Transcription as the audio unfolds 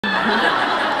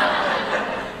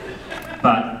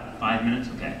5 minutes?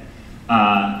 Okay.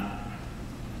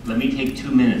 Let me take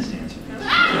 2 minutes to answer this.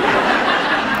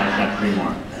 I've got 3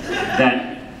 more.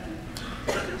 That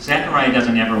Zachariah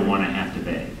doesn't ever want to have to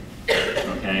beg,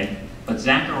 okay? But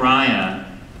Zachariah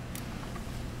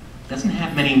doesn't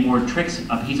have many more tricks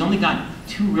up. He's only got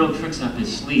 2 real tricks up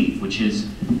his sleeve, which is,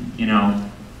 you know,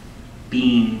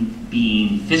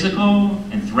 being physical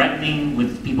and threatening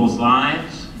with people's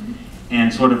lives,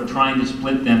 and sort of trying to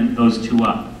split those 2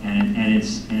 up, and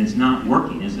it's not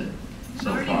working, is it?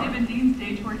 So already far. 17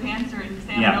 stage 4 cancer and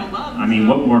Sam Yeah, no love. I mean,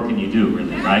 what more can you do,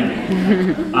 really,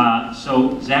 right?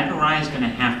 So Zachariah is going to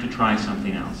have to try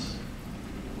something else,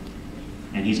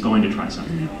 and he's going to try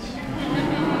something else.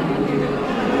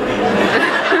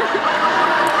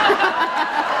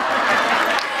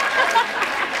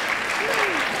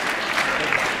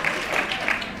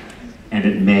 And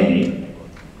it may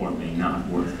or may not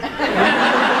work.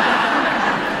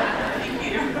 Thank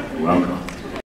you. You're welcome.